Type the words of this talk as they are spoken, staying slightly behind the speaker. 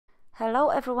Hello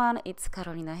everyone, it's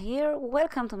Carolina here.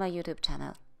 Welcome to my YouTube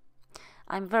channel.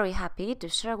 I'm very happy to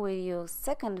share with you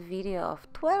second video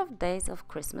of 12 days of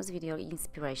Christmas video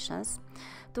inspirations.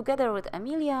 Together with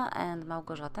Emilia and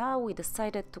Małgorzata, we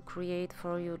decided to create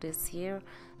for you this year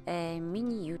a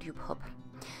mini YouTube hub.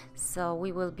 So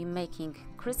we will be making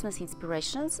Christmas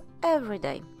inspirations every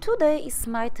day. Today is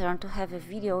my turn to have a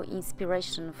video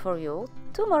inspiration for you.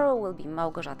 Tomorrow will be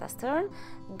Małgorzata's turn,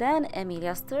 then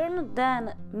Emilia's turn,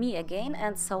 then me again,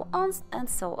 and so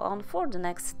on for the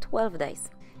next 12 days.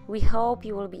 We hope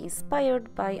you will be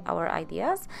inspired by our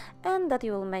ideas and that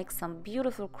you will make some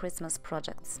beautiful Christmas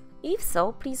projects. If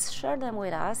so, please share them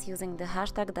with us using the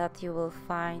hashtag that you will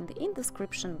find in the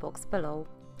description box below.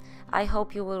 I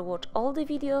hope you will watch all the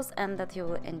videos and that you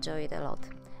will enjoy it a lot.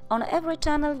 On every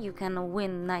channel you can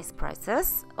win nice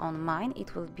prizes. On mine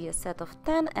it will be a set of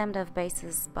 10 MDF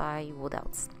bases by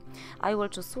Woodouts. I will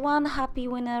choose one happy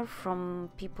winner from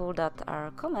people that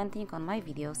are commenting on my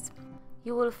videos.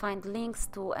 You will find links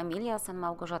to Emilia's and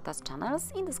Małgorzata's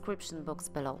channels in the description box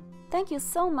below. Thank you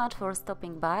so much for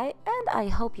stopping by and I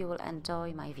hope you will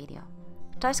enjoy my video.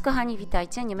 Cześć kochani,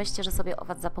 witajcie. Nie myślcie, że sobie o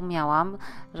Was zapomniałam,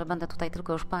 że będę tutaj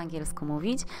tylko już po angielsku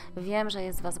mówić. Wiem, że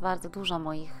jest Was bardzo dużo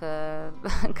moich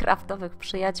craftowych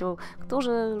przyjaciół,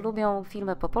 którzy lubią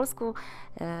filmy po polsku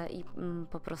i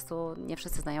po prostu nie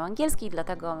wszyscy znają angielski,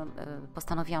 dlatego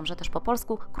postanowiłam, że też po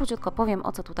polsku króciutko powiem,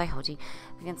 o co tutaj chodzi.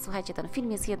 Więc słuchajcie, ten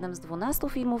film jest jednym z 12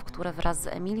 filmów, które wraz z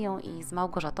Emilią i z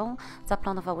Małgorzatą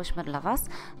zaplanowałyśmy dla Was.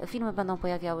 Filmy będą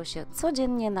pojawiały się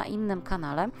codziennie na innym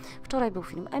kanale. Wczoraj był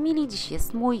film Emilii, dziś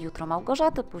jest mój, jutro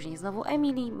Małgorzaty, później znowu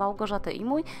Emilii, Małgorzaty i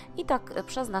mój i tak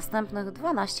przez następnych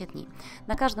 12 dni.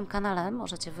 Na każdym kanale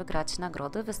możecie wygrać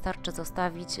nagrody, wystarczy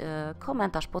zostawić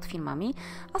komentarz pod filmami,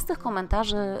 a z tych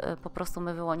komentarzy po prostu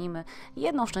my wyłonimy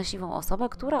jedną szczęśliwą osobę,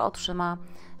 która otrzyma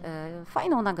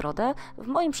fajną nagrodę. W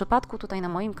moim przypadku tutaj na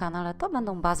moim kanale to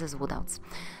będą bazy z Woodouts.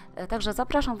 Także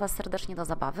zapraszam Was serdecznie do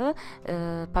zabawy.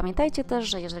 Pamiętajcie też,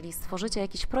 że jeżeli stworzycie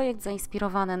jakiś projekt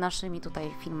zainspirowany naszymi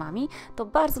tutaj filmami, to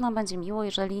bardzo nam będzie miło,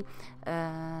 jeżeli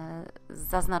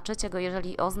zaznaczycie go,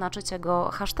 jeżeli oznaczycie go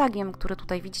hashtagiem, który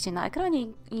tutaj widzicie na ekranie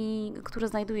i który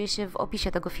znajduje się w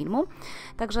opisie tego filmu.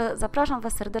 Także zapraszam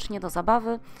Was serdecznie do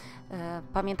zabawy.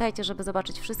 Pamiętajcie, żeby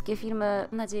zobaczyć wszystkie filmy.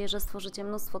 Mam nadzieję, że stworzycie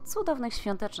mnóstwo cudownych,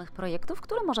 świątecznych projektów,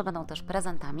 które może będą też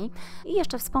prezentami. I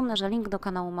jeszcze wspomnę, że link do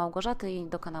kanału Małgorzaty i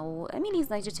do kanału Emilii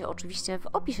znajdziecie oczywiście w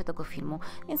opisie tego filmu,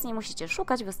 więc nie musicie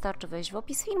szukać, wystarczy wejść w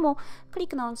opis filmu,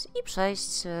 kliknąć i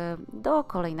przejść do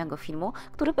kolejnego filmu,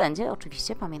 który będzie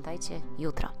oczywiście, pamiętajcie,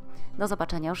 jutro. Do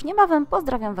zobaczenia już niebawem,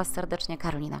 pozdrawiam Was serdecznie,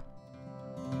 Karolina.